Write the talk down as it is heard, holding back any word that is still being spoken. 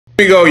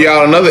Here we go,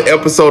 y'all. Another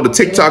episode of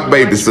TikTok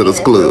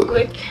Babysitters Club.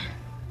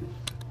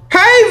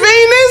 Hey,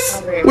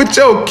 Venus, with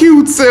your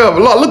cute self.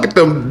 Look at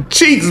them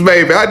cheeks,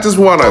 baby. I just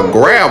want to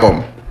grab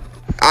them.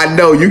 I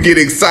know you get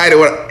excited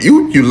when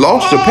you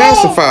lost your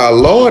pacifier,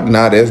 Lord.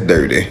 Nah, that's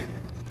dirty.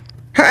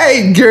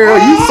 Hey, girl,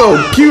 you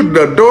so cute and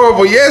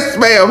adorable. Yes,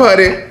 ma'am,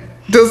 honey.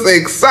 Just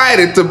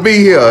excited to be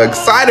here.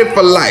 Excited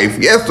for life.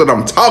 Yes, what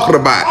I'm talking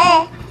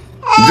about.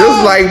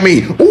 Just like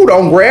me. Ooh,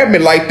 don't grab me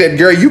like that,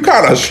 girl. You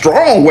kind of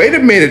strong. Wait a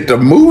minute. The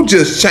mood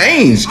just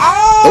changed.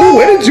 Ooh,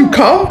 where did you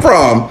come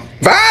from?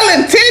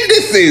 Violent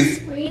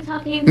tendencies. What are you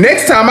talking about?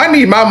 Next time, I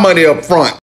need my money up front.